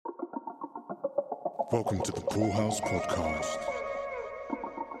Welcome to the Pool House Podcast.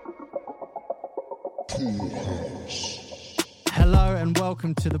 Pool House. Hello and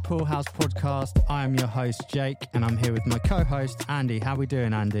welcome to the Pool House Podcast. I am your host, Jake, and I'm here with my co-host, Andy. How are we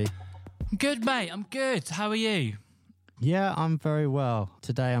doing, Andy? I'm good, mate. I'm good. How are you? Yeah, I'm very well.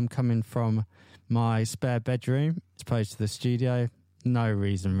 Today I'm coming from my spare bedroom as opposed to the studio. No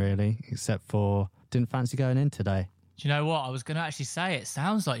reason, really, except for didn't fancy going in today. Do you know what? I was going to actually say it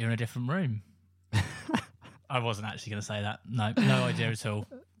sounds like you're in a different room. I wasn't actually going to say that. No idea at all.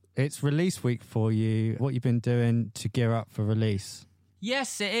 It's release week for you. What you've been doing to gear up for release?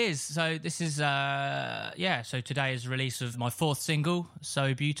 Yes, it is. So this is, so today is the release of my fourth single,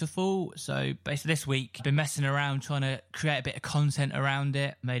 So Beautiful. So basically this week, I've been messing around trying to create a bit of content around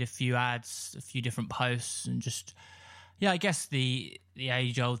it, made a few ads, a few different posts, and just, I guess the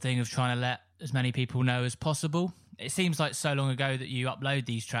age-old thing of trying to let as many people know as possible. It seems like so long ago that you upload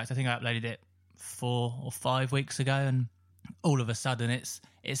these tracks. I think I uploaded it 4 or 5 weeks ago, and all of a sudden it's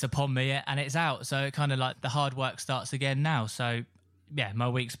upon me and it's out. So it kind of like the hard work starts again now. So yeah, my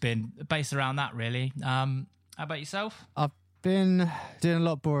week's been based around that really. How about yourself? I've been doing a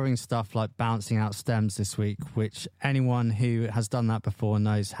lot of boring stuff like bouncing out stems this week, which anyone who has done that before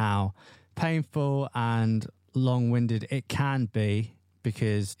knows how painful and long-winded it can be,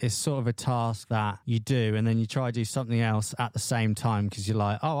 because it's sort of a task that you do and then you try to do something else at the same time because you're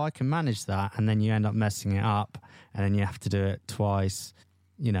like, oh, I can manage that, and then you end up messing it up and then you have to do it twice.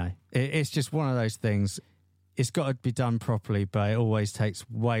 You know, it's just one of those things. It's got to be done properly, but it always takes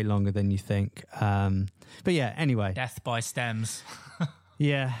way longer than you think. But yeah, anyway. Death by stems.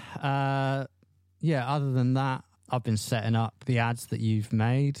 Yeah. Other than that, I've been setting up the ads that you've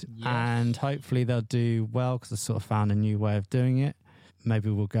made, and hopefully they'll do well because I sort of found a new way of doing it.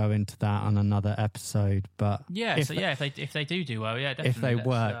 Maybe we'll go into that on another episode, but if they do well, yeah, definitely. If they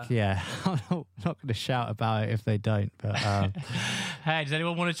work, yeah. I'm not going to shout about it if they don't, but hey, does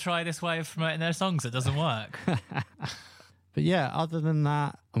anyone want to try this way of promoting their songs that doesn't work? But yeah, other than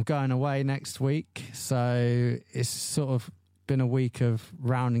that, I'm going away next week, so it's sort of been a week of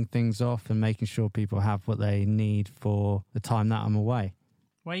rounding things off and making sure people have what they need for the time that I'm away.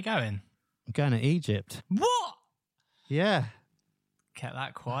 Where are you going? I'm going to Egypt. What? Yeah. Kept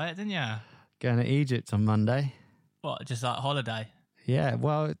that quiet, didn't you? Going to Egypt on Monday. What, just like holiday? Yeah,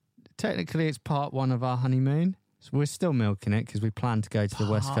 well, technically it's part one of our honeymoon. So we're still milking it because we plan to go to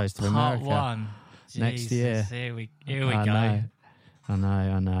the west coast of America. Part one. Next year. Here we go. I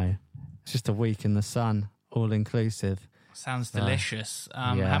know. It's just a week in the sun, all inclusive. Sounds delicious.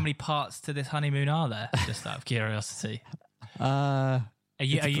 How many parts to this honeymoon are there? Just out of curiosity. Are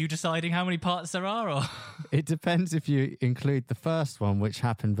you deciding how many parts there are? Or? It depends if you include the first one, which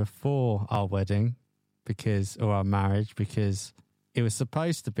happened before our wedding, or our marriage, because it was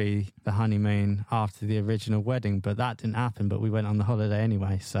supposed to be the honeymoon after the original wedding, but that didn't happen. But we went on the holiday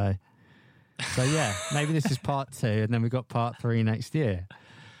anyway. So yeah, maybe this is part 2, and then we got part 3 next year.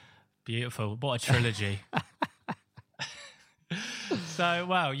 Beautiful. What a trilogy. So,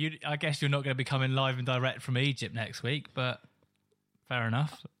 well, I guess you're not going to be coming live and direct from Egypt next week, but fair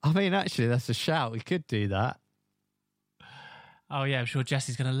enough. I mean, actually, that's a shout. We could do that. Oh, yeah, I'm sure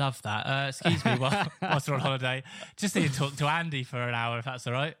Jessie's going to love that. Excuse me, whilst we're on holiday. Just need to talk to Andy for an hour, if that's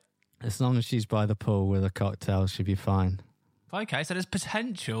all right. As long as she's by the pool with a cocktail, she'll be fine. Okay, so there's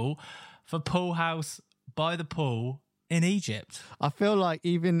potential for Pool House by the pool in Egypt. I feel like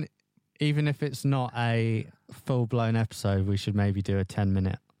even if it's not a full-blown episode, we should maybe do a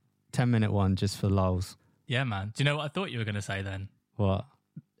 10-minute one just for lols. Yeah, man. Do you know what I thought you were going to say then? What?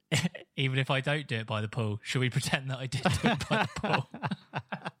 Even if I don't do it by the pool, should we pretend that I did do it by the pool?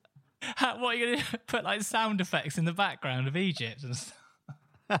 What are you going to put, like, sound effects in the background of Egypt and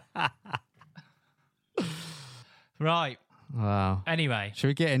stuff? Right. Wow. Anyway. Should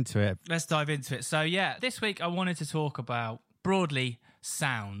we get into it? Let's dive into it. So, yeah, this week I wanted to talk about, broadly,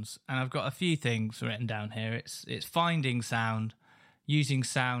 sounds. And I've got a few things written down here. It's finding sound, using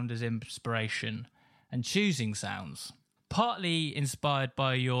sound as inspiration, and choosing sounds. Partly inspired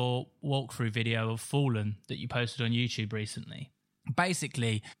by your walkthrough video of Fallen that you posted on YouTube recently.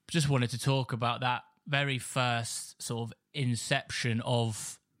 Basically, just wanted to talk about that very first sort of inception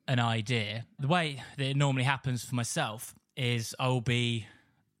of an idea. The way that it normally happens for myself is I'll be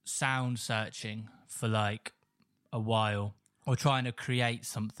sound searching for like a while, or trying to create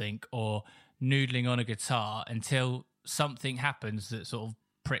something, or noodling on a guitar until something happens that sort of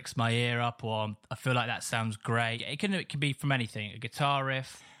pricks my ear up, or I feel like that sounds great. It can be from anything, a guitar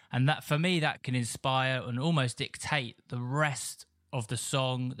riff, and that for me that can inspire and almost dictate the rest of the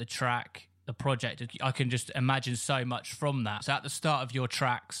song, the track, the project. I can just imagine so much from that. So at the start of your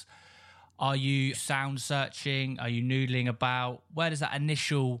tracks, Are you sound searching? Are you noodling about? Where does that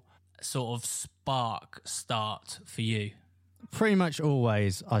initial sort of spark start for you? Pretty much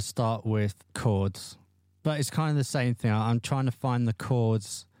always I start with chords, but it's kind of the same thing. I'm trying to find the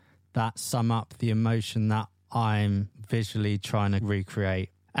chords that sum up the emotion that I'm visually trying to recreate.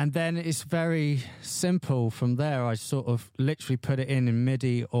 And then it's very simple from there. I sort of literally put it in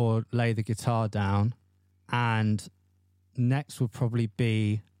MIDI or lay the guitar down. And next will probably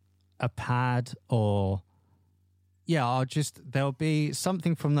be a pad or... yeah, there'll be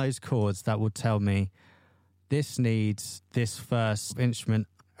something from those chords that will tell me this needs this first instrument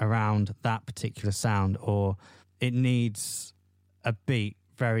around that particular sound, or it needs a beat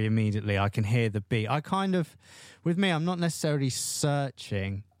very immediately. I can hear the beat. With me, I'm not necessarily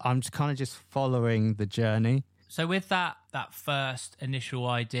searching. I'm just kind of just following the journey. So with that first initial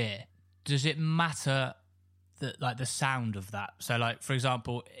idea, does it matter the sound of that? So like, for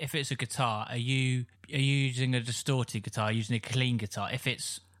example, if it's a guitar, are you using a distorted guitar, are you using a clean guitar? If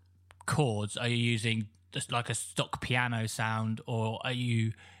it's chords, are you using just like a stock piano sound, or are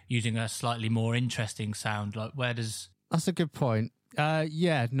you using a slightly more interesting sound? Like, where does... That's a good point.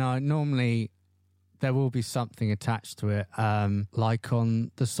 Normally there will be something attached to it. Like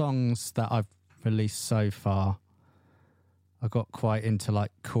on the songs that I've released so far, I got quite into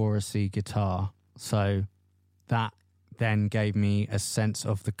like chorusy guitar. So that then gave me a sense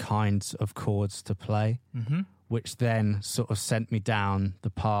of the kinds of chords to play, which then sort of sent me down the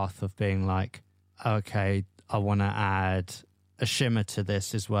path of being like, okay, I want to add a shimmer to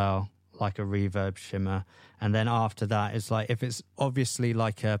this as well, like a reverb shimmer. And then after that, it's like, if it's obviously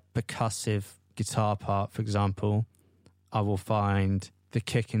like a percussive guitar part, for example, I will find the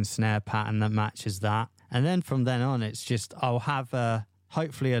kick and snare pattern that matches that. And then from then on, it's just, I'll have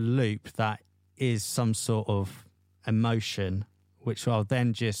hopefully a loop that is some sort of emotion, which I'll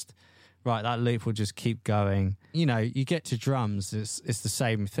then just, right, that loop will just keep going. You know, you get to drums, it's the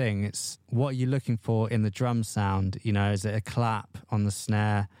same thing. It's what are you looking for in the drum sound? You know, is it a clap on the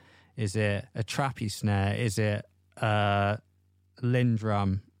snare? Is it a trappy snare? Is it a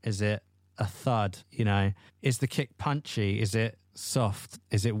Lindrum? Is it a thud? You know, is the kick punchy? Is it soft?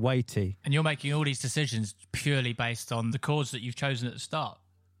 Is it weighty? And you're making all these decisions purely based on the chords that you've chosen at the start,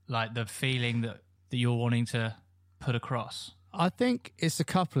 like the feeling that you're wanting to put across. I think it's a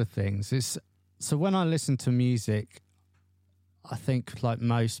couple of things. So when I listen to music, I think like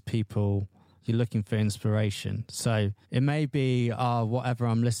most people, you're looking for inspiration. So it may be whatever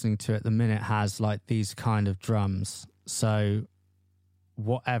I'm listening to at the minute has like these kind of drums. So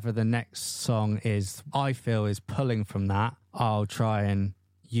whatever the next song is, I feel is pulling from that, I'll try and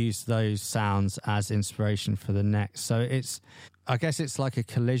use those sounds as inspiration for the next. So I guess it's like a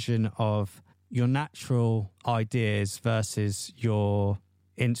collision of your natural ideas versus your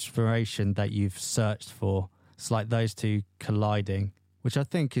inspiration that you've searched for. It's like those two colliding, which I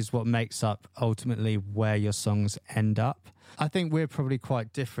think is what makes up ultimately where your songs end up. I think we're probably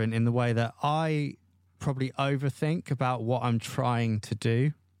quite different in the way that I probably overthink about what I'm trying to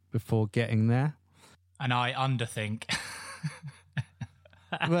do before getting there. And I underthink.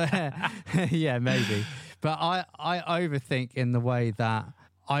 Yeah, maybe. But I overthink in the way that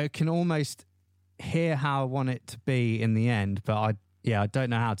I can almost hear how I want it to be in the end, but I don't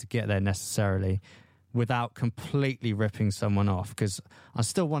know how to get there necessarily without completely ripping someone off, because I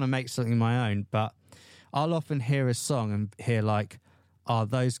still want to make something my own. But I'll often hear a song and hear like,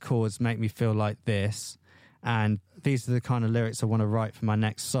 those chords make me feel like this, and these are the kind of lyrics I want to write for my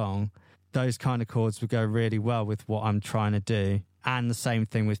next song. Those kind of chords would go really well with what I'm trying to do. And the same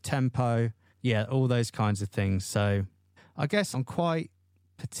thing with tempo. Yeah, all those kinds of things. So I guess I'm quite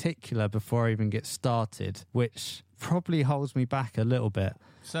particular before I even get started, which probably holds me back a little bit.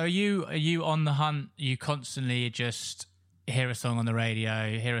 So are you on the hunt? You constantly just hear a song on the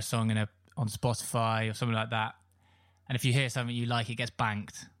radio, hear a song on Spotify or something like that, and if you hear something you like, it gets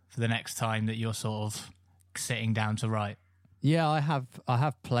banked for the next time that you're sort of sitting down to write? Yeah, I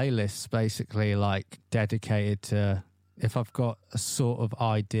have playlists basically like dedicated to, if I've got a sort of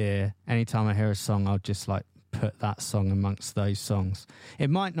idea, anytime I hear a song, I'll just like put that song amongst those songs. It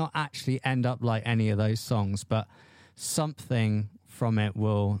might not actually end up like any of those songs, but something from it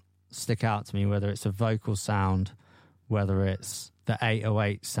will stick out to me, whether it's a vocal sound, whether it's the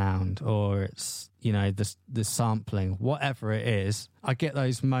 808 sound, or it's, you know, the sampling, whatever it is. I get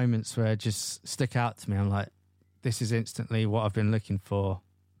those moments where it just stick out to me. I'm like, this is instantly what I've been looking for.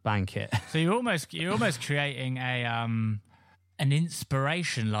 Bank it. So you're almost creating an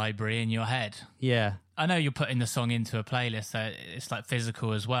inspiration library in your head. Yeah. I know you're putting the song into a playlist, so it's like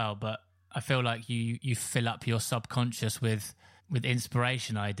physical as well, but I feel like you fill up your subconscious with with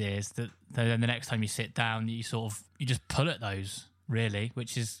inspiration ideas that then the next time you sit down, you just pull at those, really,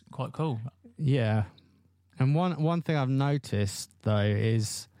 which is quite cool. Yeah. And one thing I've noticed, though,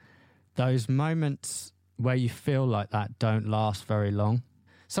 is those moments where you feel like that don't last very long.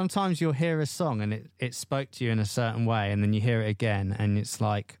 Sometimes you'll hear a song and it spoke to you in a certain way, and then you hear it again and it's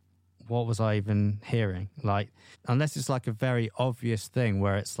like, what was I even hearing? Like, unless it's like a very obvious thing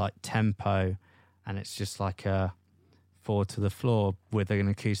where it's like tempo and it's just like a 4 to the floor with an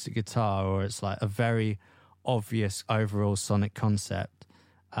acoustic guitar, or it's like a very obvious overall sonic concept.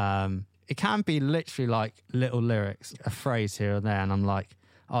 It can be literally like little lyrics, a phrase here or there, and I'm like,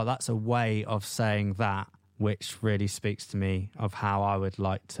 oh, that's a way of saying that, which really speaks to me of how I would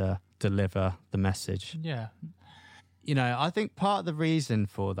like to deliver the message. Yeah. You know, I think part of the reason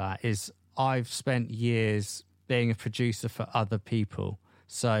for that is I've spent years being a producer for other people.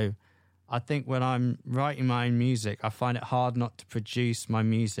 So I think when I'm writing my own music, I find it hard not to produce my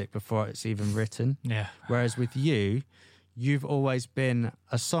music before it's even written. Yeah. Whereas with you, you've always been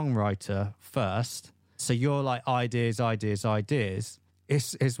a songwriter first. So you're like ideas.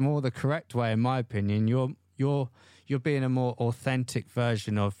 It's more the correct way, in my opinion. You're being a more authentic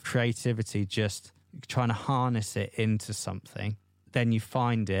version of creativity, just trying to harness it into something. Then you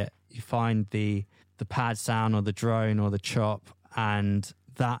find the pad sound or the drone or the chop, and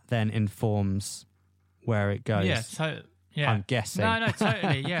that then informs where it goes. Yeah, so yeah. I'm guessing. No,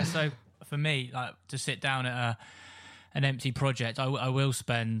 totally. Yeah, so for me, like to sit down at an empty project, I will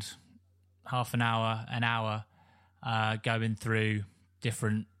spend half an hour going through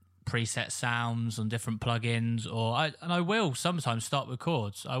different preset sounds on different plugins, and I will sometimes start with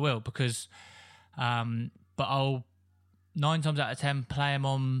chords. I will, because but I'll 9 times out of 10 play them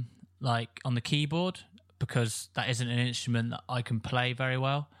on the keyboard, because that isn't an instrument that I can play very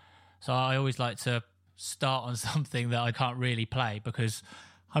well. So I always like to start on something that I can't really play, because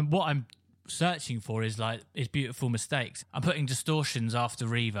what I'm searching for is beautiful mistakes. I'm putting distortions after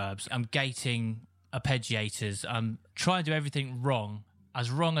reverbs. I'm gating arpeggiators. I'm trying to do everything wrong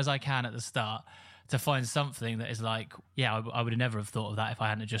as I can at the start, to find something that is like, yeah, I would never have thought of that if I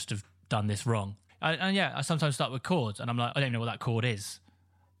hadn't just have done this wrong. I sometimes start with chords, and I'm like, I don't know what that chord is,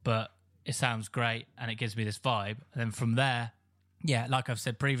 but it sounds great and it gives me this vibe. And then from there, yeah, like I've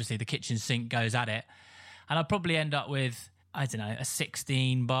said previously, the kitchen sink goes at it, and I'll probably end up with, I don't know, a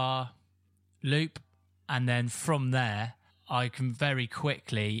 16-bar loop. And then from there, I can very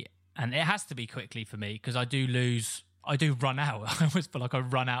quickly, and it has to be quickly for me, because I do run out. I always feel like I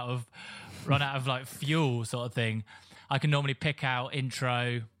run out of like fuel, sort of thing. I can normally pick out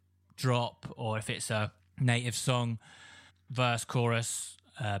intro, drop, or if it's a native song, verse, chorus,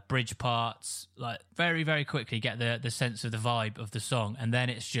 bridge parts, like very, very quickly get the sense of the vibe of the song. And then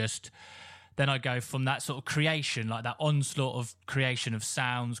it's just, then I go from that sort of creation, like that onslaught of creation of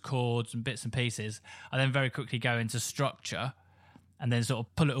sounds, chords and bits and pieces. I then very quickly go into structure, and then sort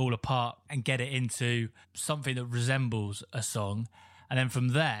of pull it all apart and get it into something that resembles a song. And then from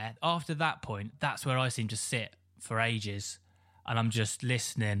there, after that point, that's where I seem to sit for ages. And I'm just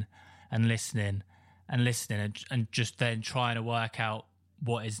listening and listening and listening, and just then trying to work out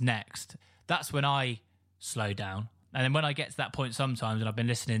what is next. That's when I slow down. And then when I get to that point sometimes, and I've been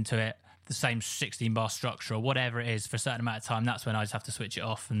listening to it, the same 16-bar structure or whatever it is for a certain amount of time, that's when I just have to switch it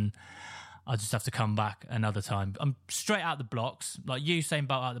off, and I just have to come back another time. I'm straight out the blocks, like Usain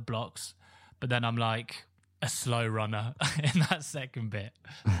Bolt out the blocks, but then I'm like a slow runner in that second bit.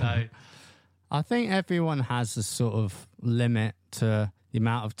 So I think everyone has a sort of limit to the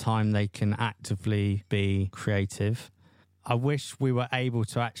amount of time they can actively be creative. I wish we were able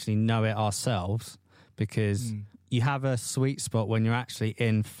to actually know it ourselves, because you have a sweet spot when you're actually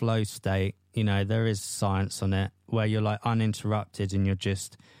in flow state. You know, there is science on it, where you're like uninterrupted and you're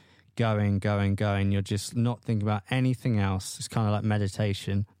just going. You're just not thinking about anything else. It's kind of like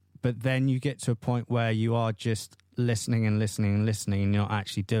meditation. But then you get to a point where you are just listening and you're not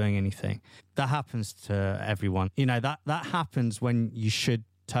actually doing anything. That happens to everyone. You know, that happens when you should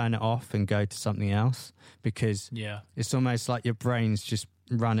turn it off and go to something else, because it's almost like your brain's just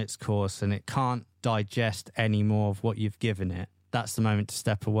run its course and it can't digest any more of what you've given it. That's the moment to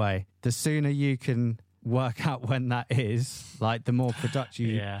step away. The sooner you can work out when that is, like, the more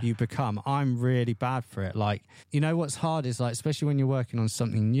productive you become. I'm really bad for it. Like, you know what's hard is, like, especially when you're working on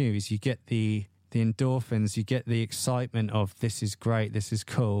something new, is you get the endorphins, you get the excitement of, this is great, this is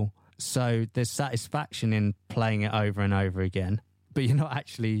cool. So there's satisfaction in playing it over and over again, but you're not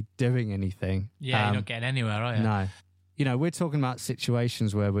actually doing anything. Yeah, you're not getting anywhere, are you? No. You know, we're talking about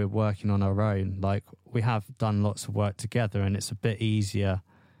situations where we're working on our own. Like, we have done lots of work together, and it's a bit easier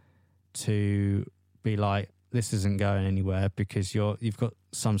to be like, this isn't going anywhere because you've got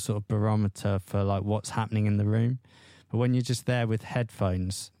some sort of barometer for like what's happening in the room. But when you're just there with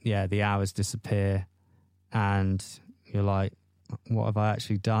headphones, yeah, the hours disappear and you're like, what have I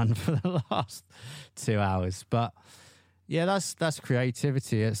actually done for the last 2 hours? But yeah, that's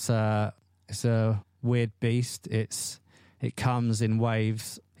creativity. It's a weird beast. It comes in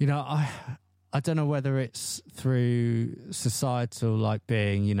waves. You know, I don't know whether it's through societal like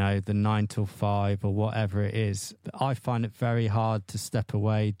being, you know, the 9 till 5 or whatever it is. But I find it very hard to step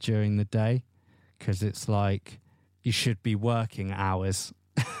away during the day because it's like you should be working hours,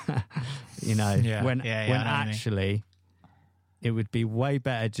 you know, when actually it would be way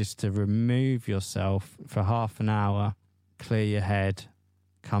better just to remove yourself for half an hour, clear your head,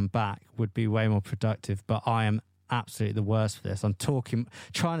 come back would be way more productive. But I am absolutely the worst for this. I'm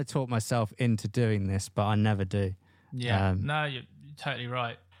trying to talk myself into doing this, but I never do. Yeah, no, you're totally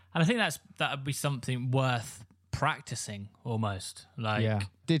right. And I think that would be something worth practicing almost. Like, yeah,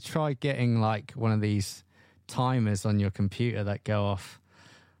 did try getting like one of these timers on your computer that go off.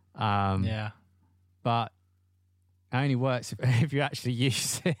 Yeah, but it only works if you actually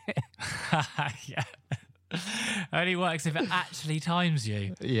use it. Yeah, only works if it actually times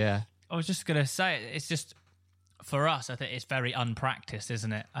you. Yeah, I was just gonna say it's just. For us, I think it's very unpracticed,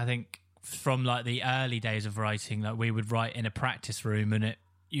 isn't it? I think from like the early days of writing, like we would write in a practice room and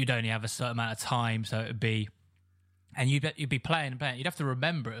you'd only have a certain amount of time. So it would be, and you'd be playing and playing. You'd have to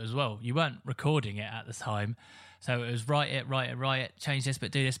remember it as well. You weren't recording it at the time. So it was write it, change this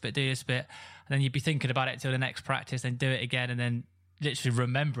bit, do this bit. And then you'd be thinking about it till the next practice, then do it again. And then literally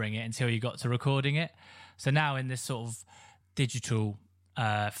remembering it until you got to recording it. So now in this sort of digital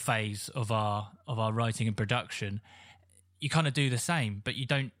phase of our writing and production, you kind of do the same, but you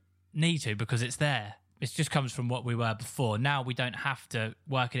don't need to because it's there. It just comes from what we were before. Now we don't have to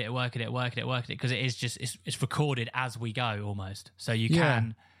work at it because it is just it's recorded as we go almost. So you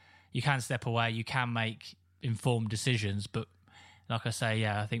can step away, you can make informed decisions, but like I say,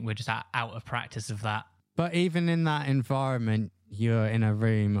 yeah, I think we're just out of practice of that. But even in that environment, you're in a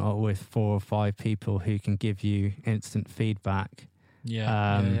room or with 4 or 5 people who can give you instant feedback.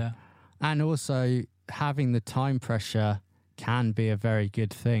 Yeah. And also having the time pressure can be a very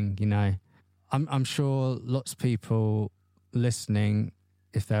good thing, you know. I'm sure lots of people listening,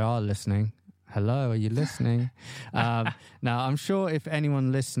 if they are listening, hello, are you listening? Now, I'm sure if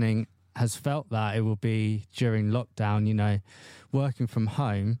anyone listening has felt that, it will be during lockdown, you know, working from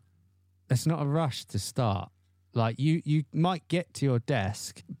home. It's not a rush to start. Like you might get to your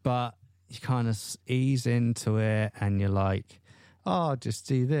desk, but you kind of ease into it and you're like, oh, I'll just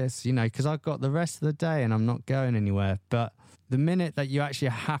do this, you know, because I've got the rest of the day and I'm not going anywhere. But the minute that you actually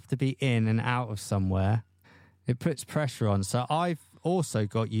have to be in and out of somewhere, it puts pressure on. So I've also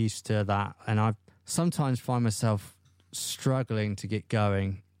got used to that. And I sometimes find myself struggling to get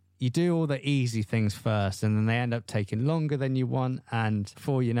going. You do all the easy things first and then they end up taking longer than you want. And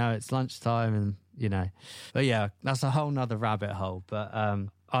before you know, it's lunchtime and, you know. But yeah, that's a whole nother rabbit hole. But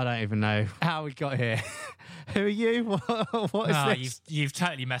I don't even know how we got here. Who are you? What is this? You've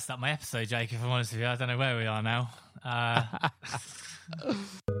totally messed up my episode, Jake, if I'm honest with you. I don't know where we are now.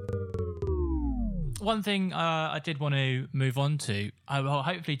 One thing I did want to move on to,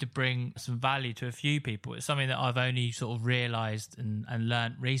 hopefully to bring some value to a few people. It's something that I've only sort of realised and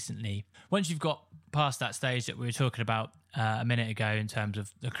learnt recently. Once you've got past that stage that we were talking about a minute ago in terms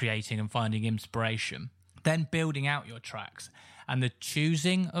of the creating and finding inspiration, then building out your tracks and the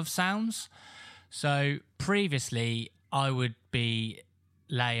choosing of sounds. So previously I would be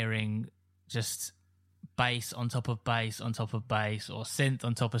layering just bass on top of bass on top of bass, or synth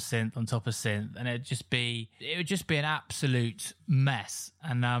on top of synth on top of synth, and it would just be an absolute mess.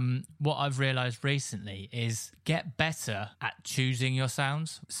 And what I've realized recently is get better at choosing your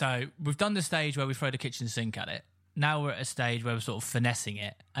sounds. So we've done the stage where we throw the kitchen sink at it. Now we're at a stage where we're sort of finessing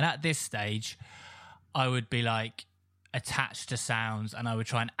it, and at this stage I would be like attached to sounds and I would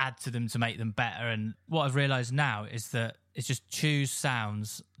try and add to them to make them better. And what I've realized now is that it's just choose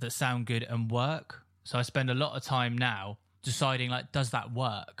sounds that sound good and work. So I spend a lot of time now deciding, like, does that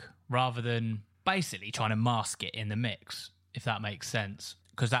work, rather than basically trying to mask it in the mix, if that makes sense,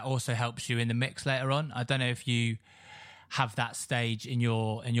 because that also helps you in the mix later on. I don't know if you have that stage in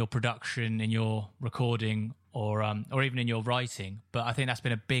your production, in your recording, or even in your writing, but I think that's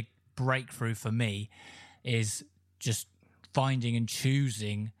been a big breakthrough for me, is just finding and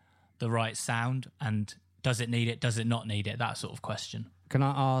choosing the right sound, and does it need it, does it not need it, that sort of question. Can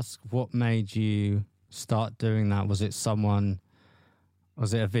I ask what made you start doing that? Was it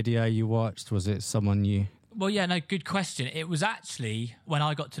a video you watched? Was it someone you Well, yeah, no, good question. It was actually when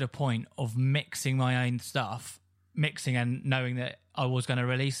I got to the point of mixing my own stuff, mixing and knowing that I was going to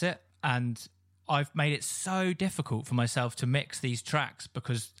release it. And I've made it so difficult for myself to mix these tracks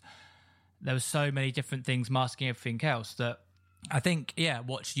because there were so many different things masking everything else that I think,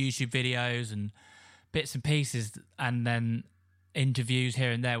 watch YouTube videos and bits and pieces and then interviews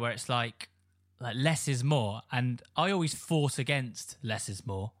here and there where it's like less is more. And I always fought against less is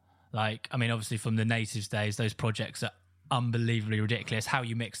more. Like, I mean, obviously from the Natives days, those projects are unbelievably ridiculous. How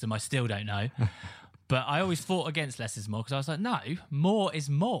you mix them, I still don't know. But I always fought against less is more because I was like, no, more is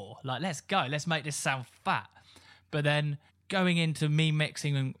more. Like, let's go. Let's make this sound fat. But then going into me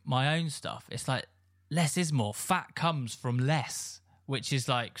mixing my own stuff, it's like less is more. Fat comes from less, which is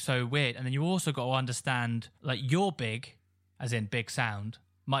like so weird. And then you also got to understand like your big, as in big sound,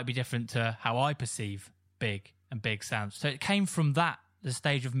 might be different to how I perceive big and big sound. So it came from that, the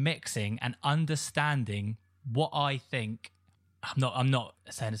stage of mixing and understanding what I think. I'm not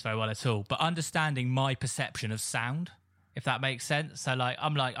saying this very well at all, but understanding my perception of sound, if that makes sense. So like,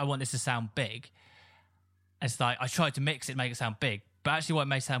 I'm like, I want this to sound big. It's like, I tried to mix it, make it sound big, but actually what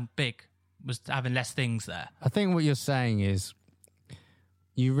made it sound big was having less things there. I think what you're saying is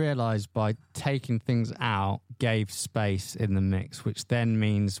you realise by taking things out gave space in the mix, which then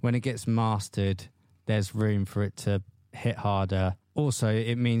means when it gets mastered, there's room for it to hit harder. Also,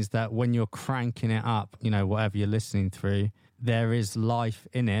 it means that when you're cranking it up, whatever you're listening through, there is life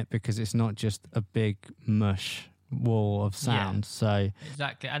in it because it's not just a big mush wall of sound. So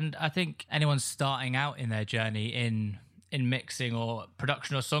exactly. And I think anyone starting out in their journey in mixing or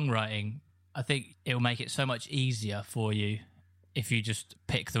production or songwriting, I think it will make it so much easier for you if you just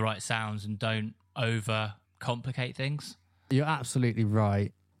pick the right sounds and don't over complicate things. You're absolutely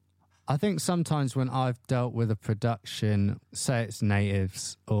right. I think sometimes when I've dealt with a production, say it's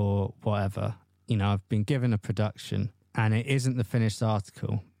Natives or whatever, I've been given a production and it isn't the finished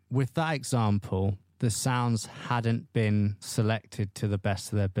article. With that example, the sounds hadn't been selected to the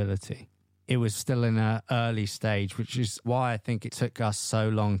best of their ability. It was still in an early stage, which is why I think it took us so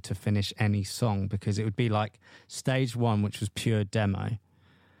long to finish any song, because it would be like stage 1, which was pure demo,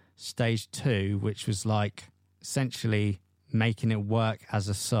 stage 2, which was like essentially making it work as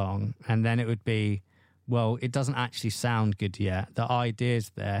a song, and then it would be, well, it doesn't actually sound good yet. The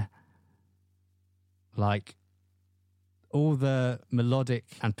idea's there. Like, all the melodic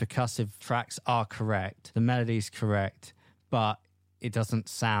and percussive tracks are correct, the melody's correct, but it doesn't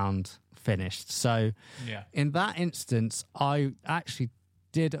sound finished. So in that instance, I actually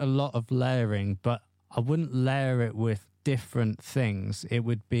did a lot of layering, but I wouldn't layer it with different things. It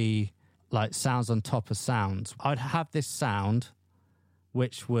would be like sounds on top of sounds. I'd have this sound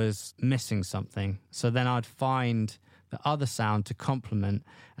which was missing something. So then I'd find the other sound to complement,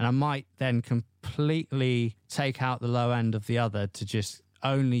 and I might then completely take out the low end of the other to just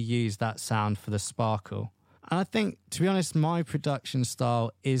only use that sound for the sparkle. And I think, to be honest, my production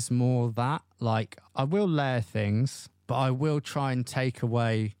style is more that. Like, I will layer things, but I will try and take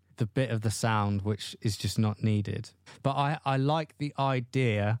away the bit of the sound which is just not needed. But I like the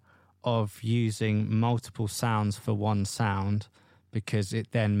idea of using multiple sounds for one sound because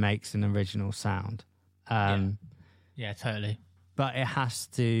it then makes an original sound. Yeah, totally. But it has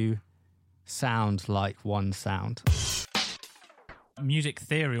to sound like one sound. Music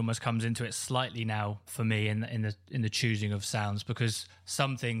theory almost comes into it slightly now for me in the choosing of sounds, because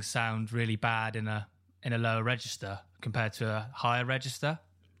some things sound really bad in a lower register compared to a higher register.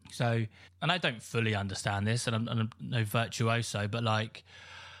 So, and I don't fully understand this, and I'm no virtuoso, but like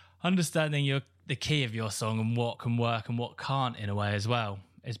understanding the key of your song and what can work and what can't in a way as well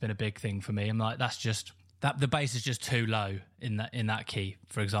has been a big thing for me. I'm like, that's just that the bass is just too low in that key,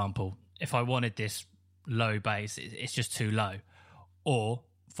 for example. If I wanted this low bass, it's just too low. Or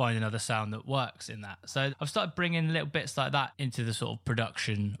find another sound that works in that. So I've started bringing little bits like that into the sort of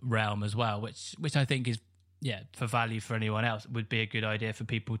production realm as well, which I think is, for value for anyone else, would be a good idea for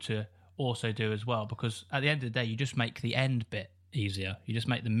people to also do as well. Because at the end of the day, you just make the end bit easier. You just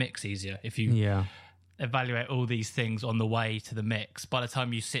make the mix easier. If you evaluate all these things on the way to the mix, by the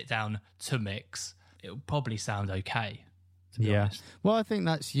time you sit down to mix, it'll probably sound okay, to be honest. Well, I think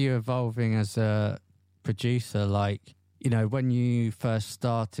that's you evolving as a producer. Like, when you first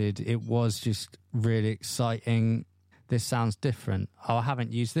started, it was just really exciting. This sounds different. Oh, I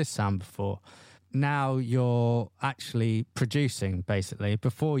haven't used this sound before. Now you're actually producing, basically.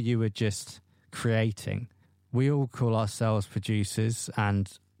 Before you were just creating. We all call ourselves producers,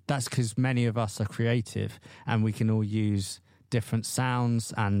 and that's because many of us are creative and we can all use different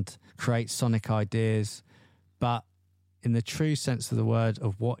sounds and create sonic ideas. But in the true sense of the word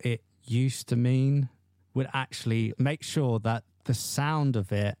of what it used to mean would actually make sure that the sound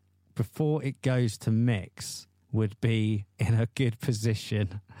of it before it goes to mix would be in a good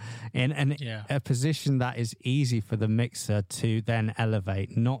position, in a position that is easy for the mixer to then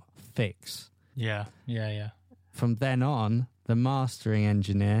elevate, not fix. Yeah. From then on, the mastering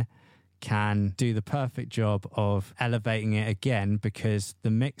engineer can do the perfect job of elevating it again because the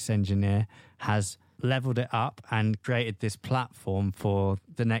mix engineer has leveled it up and created this platform for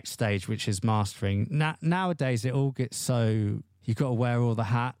the next stage, which is mastering. Nowadays, it all gets so... You've got to wear all the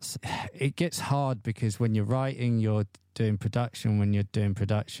hats. It gets hard because when you're writing, you're doing production. When you're doing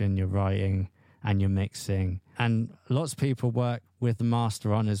production, you're writing and you're mixing. And lots of people work with the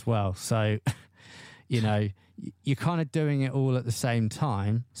master on as well. So, you're kind of doing it all at the same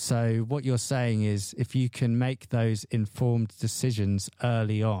time. So what you're saying is if you can make those informed decisions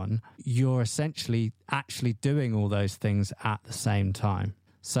early on, you're essentially actually doing all those things at the same time.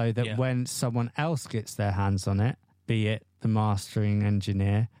 So that when someone else gets their hands on it, be it the mastering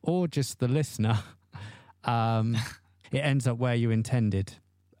engineer or just the listener, it ends up where you intended.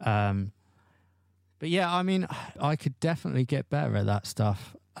 But yeah, I mean, I could definitely get better at that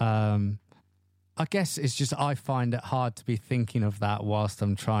stuff. I guess it's just I find it hard to be thinking of that whilst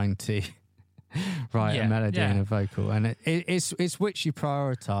I'm trying to write a melody and a vocal. And it's which you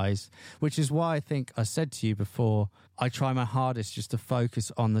prioritise, which is why I think I said to you before, I try my hardest just to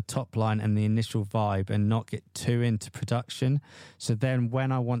focus on the top line and the initial vibe and not get too into production. So then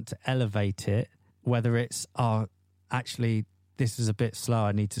when I want to elevate it, whether it's, actually, this is a bit slow,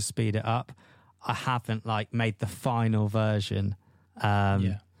 I need to speed it up, I haven't made the final version.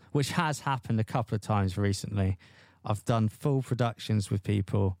 Which has happened a couple of times recently. I've done full productions with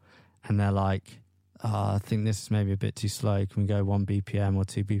people and they're like, I think this is maybe a bit too slow. Can we go 1 BPM or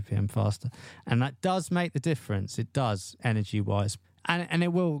 2 BPM faster? And that does make the difference. It does, energy-wise. And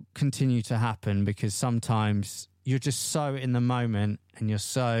it will continue to happen because sometimes you're just so in the moment and you're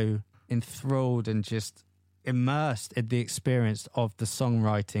so enthralled and just immersed in the experience of the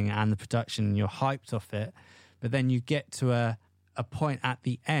songwriting and the production and you're hyped off it. But then you get to a point at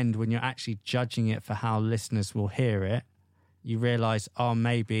the end when you're actually judging it for how listeners will hear it, you realise,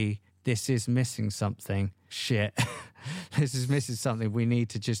 maybe this is missing something. Shit, this is missing something. We need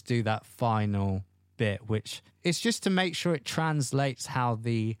to just do that final bit, which is just to make sure it translates how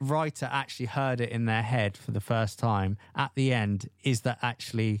the writer actually heard it in their head for the first time. At the end, is that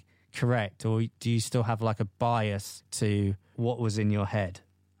actually correct? Or do you still have a bias to what was in your head?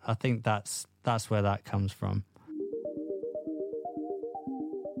 I think that's where that comes from.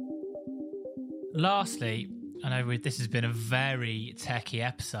 Lastly, I know this has been a very techie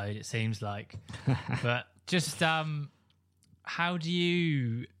episode, it seems like, but just how do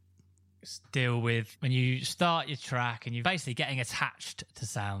you deal with when you start your track and you're basically getting attached to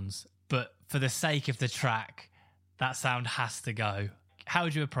sounds, but for the sake of the track, that sound has to go? How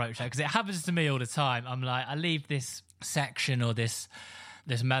would you approach that? Because it happens to me all the time. I'm like, I leave this section or this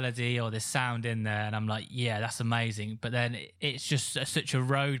melody or this sound in there and I'm like, yeah, that's amazing, but then it's just such a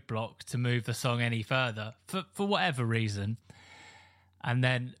roadblock to move the song any further for whatever reason, and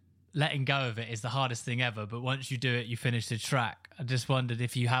then letting go of it is the hardest thing ever, but once you do it, you finish the track. I just wondered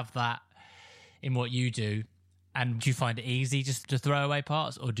if you have that in what you do, and do you find it easy just to throw away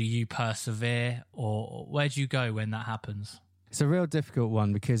parts, or do you persevere, or where do you go when that happens? It's a real difficult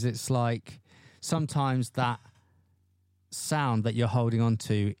one because it's like sometimes that sound that you're holding on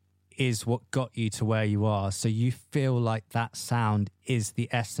to is what got you to where you are, so you feel like that sound is the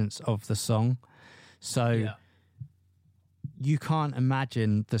essence of the song, so you can't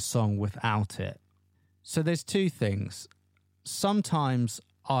imagine the song without it. So there's two things. Sometimes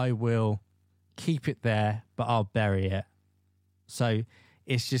I will keep it there, but I'll bury it, so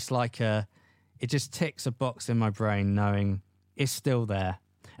it's just it just ticks a box in my brain knowing it's still there,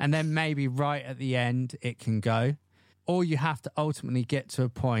 and then maybe right at the end it can go. Or you have to ultimately get to a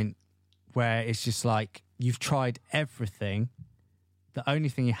point where it's just you've tried everything. The only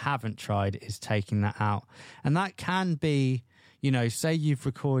thing you haven't tried is taking that out. And that can be, say you've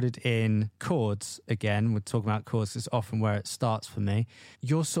recorded in chords. Again, we're talking about chords. It's often where it starts for me.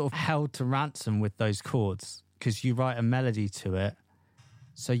 You're sort of held to ransom with those chords because you write a melody to it.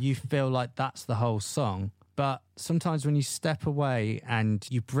 So you feel like that's the whole song. But sometimes when you step away and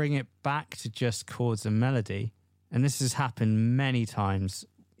you bring it back to just chords and melody, and this has happened many times,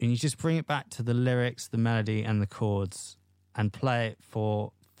 and you just bring it back to the lyrics, the melody, and the chords, and play it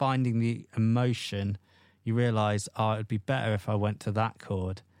for finding the emotion, you realise, it'd be better if I went to that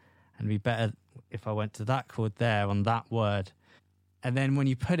chord, and it'd be better if I went to that chord there on that word. And then when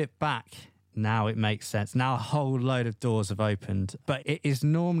you put it back now it makes sense. Now a whole load of doors have opened, but it is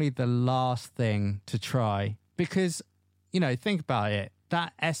normally the last thing to try because, think about it.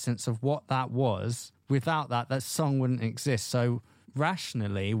 That essence of what that was, without that song wouldn't exist. So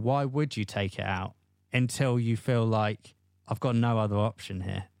rationally, why would you take it out until you feel like I've got no other option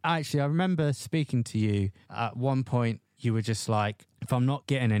here? Actually, I remember speaking to you at one point. You were just like, if I'm not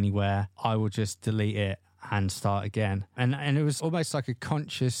getting anywhere, I will just delete it and start again. And it was almost like a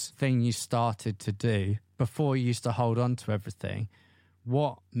conscious thing you started to do before you used to hold on to everything.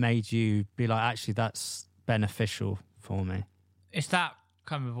 What made you be like, actually, that's beneficial for me? It's that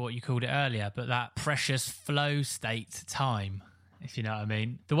kind of what you called it earlier, but that precious flow state time, if you know what I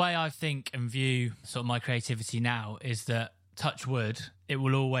mean. The way I think and view sort of my creativity now is that, touch wood, it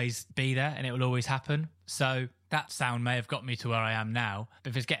will always be there and it will always happen. So that sound may have got me to where I am now,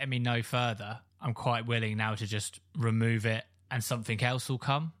 but if it's getting me no further, I'm quite willing now to just remove it and something else will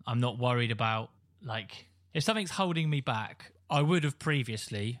come. I'm not worried about, like, if something's holding me back, I would have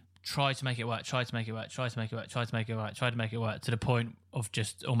previously tried to make it work, tried to make it work to the point of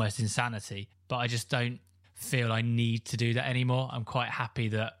just almost insanity. But I just don't feel I need to do that anymore. I'm quite happy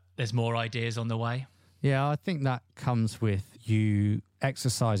that there's more ideas on the way. Yeah, I think that comes with you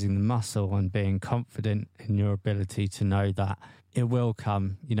exercising the muscle and being confident in your ability to know that it will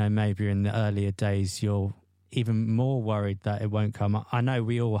come. Maybe in the earlier days, you're even more worried that it won't come. I know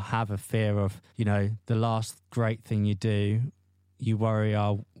we all have a fear of, the last great thing you do, you worry,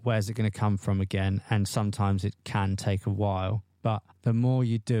 where's it going to come from again? And sometimes it can take a while. But the more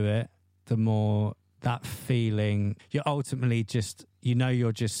you do it, the more that feeling, you're ultimately just,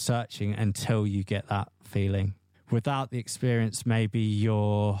 you're just searching until you get that feeling. Without the experience, maybe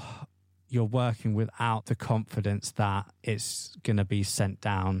you're working without the confidence that it's going to be sent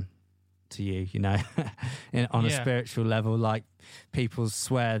down to you, on a spiritual level. Like people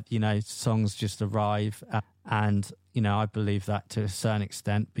swear, songs just arrive. And, I believe that to a certain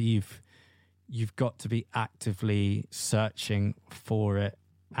extent, but you've got to be actively searching for it.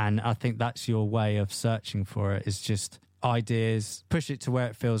 And I think that's your way of searching for it, is just ideas, push it to where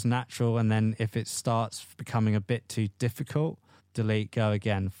it feels natural. And then if it starts becoming a bit too difficult, delete, go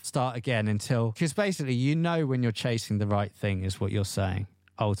again, start again until, because basically, when you're chasing the right thing is what you're saying.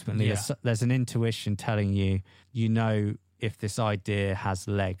 Ultimately, there's an intuition telling you, if this idea has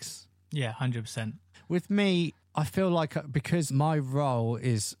legs. Yeah, 100%. With me, I feel like because my role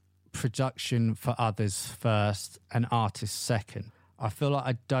is production for others first and artists second, I feel like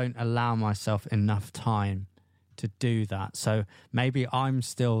I don't allow myself enough time to do that. So maybe I'm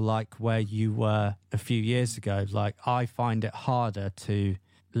still like where you were a few years ago. Like I find it harder to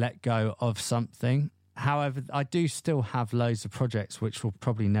let go of something. However, I do still have loads of projects which will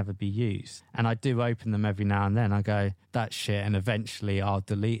probably never be used. And I do open them every now and then. I go, that's shit. And eventually I'll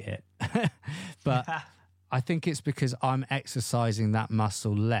delete it. But I think it's because I'm exercising that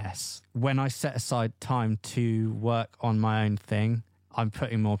muscle less. When I set aside time to work on my own thing, I'm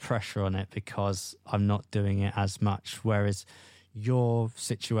putting more pressure on it because I'm not doing it as much. Whereas your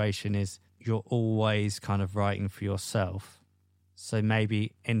situation is you're always kind of writing for yourself. So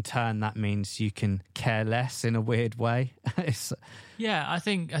maybe in turn that means you can care less in a weird way. Yeah, I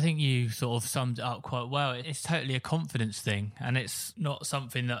think you sort of summed it up quite well. It's totally a confidence thing, and it's not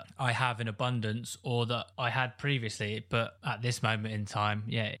something that I have in abundance or that I had previously. But at this moment in time,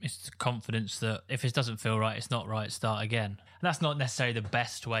 yeah, it's confidence that if it doesn't feel right, it's not right, start again. And that's not necessarily the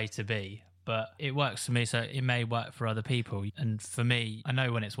best way to be, but it works for me, so it may work for other people. And for me, I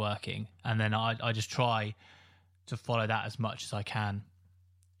know when it's working, and then I just try to follow that as much as I can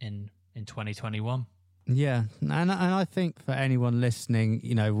in 2021. Yeah, and I think for anyone listening,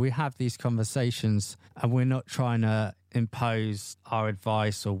 we have these conversations and we're not trying to impose our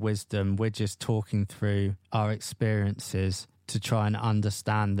advice or wisdom. We're just talking through our experiences to try and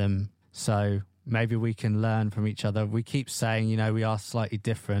understand them. So maybe we can learn from each other. We keep saying, we are slightly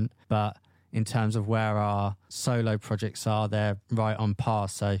different, but in terms of where our solo projects are, they're right on par.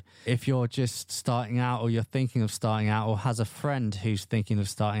 So if you're just starting out or you're thinking of starting out or has a friend who's thinking of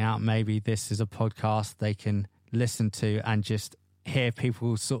starting out, maybe this is a podcast they can listen to and just hear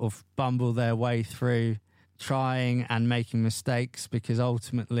people sort of bumble their way through trying and making mistakes, because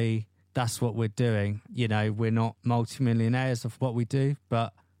ultimately that's what we're doing. We're not multimillionaires of what we do,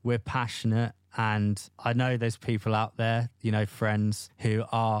 but we're passionate. And I know there's people out there, friends who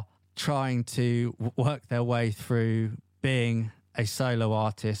are trying to work their way through being a solo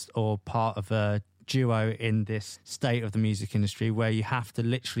artist or part of a duo in this state of the music industry where you have to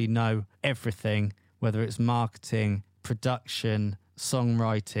literally know everything, whether it's marketing, production,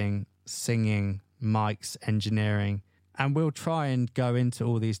 songwriting, singing, mics, engineering, And we'll try and go into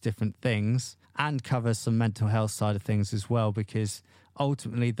all these different things and cover some mental health side of things as well, because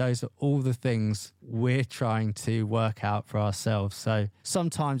ultimately those are all the things we're trying to work out for ourselves. So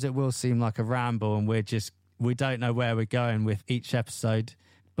sometimes it will seem like a ramble and we don't know where we're going with each episode.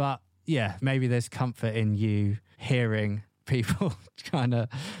 But yeah, maybe there's comfort in you hearing people kind of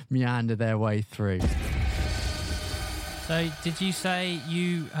meander their way through. So did you say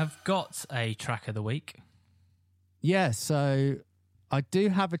you have got a track of the week? Yeah, so I do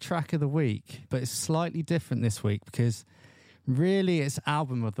have a track of the week, but it's slightly different this week because really it's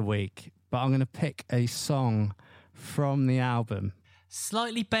album of the week, but I'm going to pick a song from the album.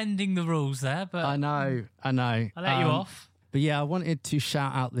 Slightly bending the rules there, but... I know. I'll let you off. But yeah, I wanted to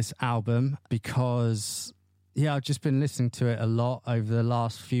shout out this album because, yeah, I've just been listening to it a lot over the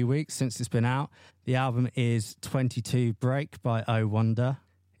last few weeks since it's been out. The album is 22 Break by Oh Wonder.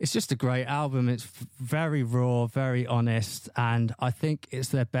 It's just a great album. It's very raw, very honest, and I think it's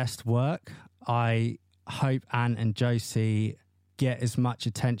their best work. I hope Ant and Josie get as much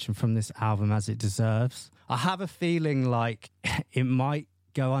attention from this album as it deserves. I have a feeling like it might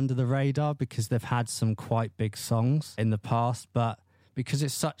go under the radar because they've had some quite big songs in the past, but because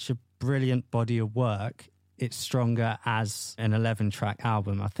it's such a brilliant body of work, it's stronger as an 11-track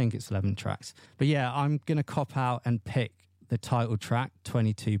album. I think it's 11 tracks. But yeah, I'm going to cop out and pick the title track,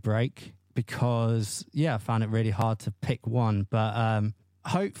 22 Break, because, yeah, I found it really hard to pick one. But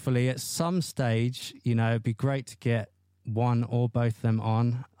hopefully at some stage, you know, it'd be great to get one or both of them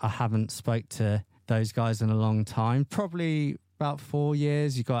on. I haven't spoke to those guys in a long time, probably about 4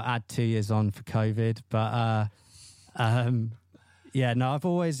 years. You got to add 2 years on for COVID. But yeah, no, I've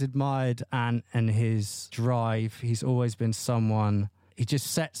always admired Ant and his drive. He's always been someone, he just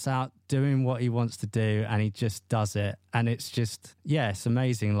sets out doing what he wants to do and he just does it. And it's just, yeah, it's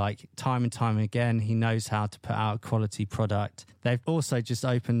amazing. Like time and time again, he knows how to put out a quality product. They've also just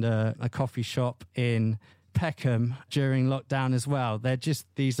opened a coffee shop in Peckham during lockdown as well. They're just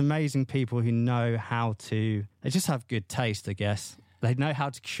these amazing people who know how to, they just have good taste, I guess. They know how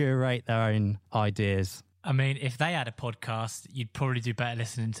to curate their own ideas. I mean, if they had a podcast, you'd probably do better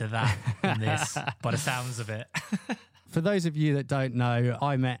listening to that than this, by the sounds of it. For those of you that don't know,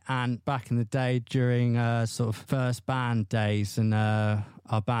 I met Ant back in the day during sort of first band days, and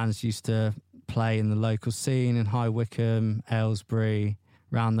our bands used to play in the local scene in High Wycombe, Aylesbury,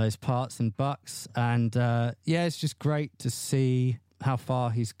 around those parts and Bucks. And yeah, it's just great to see how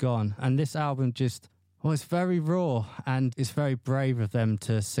far he's gone. And this album just, well, it's very raw and it's very brave of them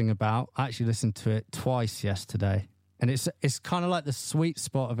to sing about. I actually listened to it twice yesterday. And it's kind of like the sweet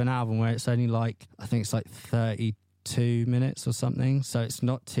spot of an album where it's only like, I think it's like 32 minutes or something. So it's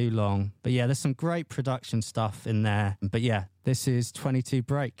not too long. But yeah, there's some great production stuff in there. But yeah, this is 22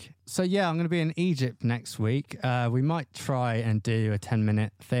 Break. So yeah, I'm going to be in Egypt next week. We might try and do a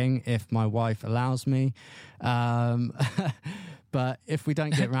 10-minute thing if my wife allows me. But if we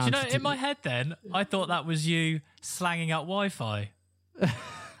don't get around do you know, in my head then, I thought that was you slanging up Wi-Fi.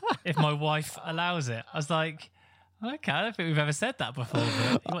 If my wife allows it. I was like, okay, I don't think we've ever said that before.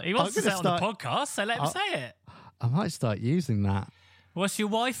 But he wants to say it on the podcast, so let him say it. I might start using that. What's your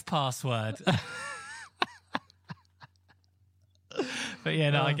wife password? But yeah,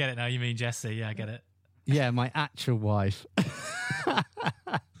 no, I get it now. You mean Jessie. Yeah, I get it. Yeah, my actual wife.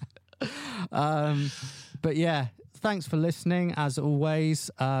 But yeah, thanks for listening. As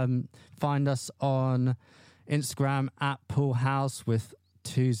always, find us on Instagram at Pool House with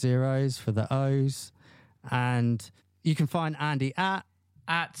 2 zeros for the O's. And you can find Andy at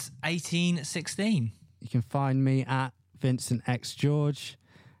 1816. You can find me at Vincent X George.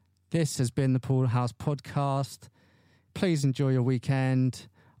 This has been the Pool House Podcast. Please enjoy your weekend.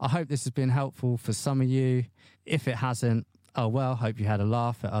 I hope this has been helpful for some of you. If it hasn't, oh well, hope you had a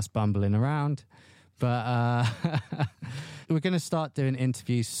laugh at us bumbling around. But we're going to start doing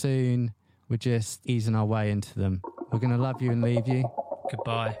interviews soon. We're just easing our way into them. We're going to love you and leave you.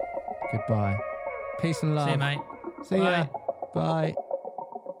 Goodbye. Goodbye. Peace and love. See you, mate. See ya. Bye.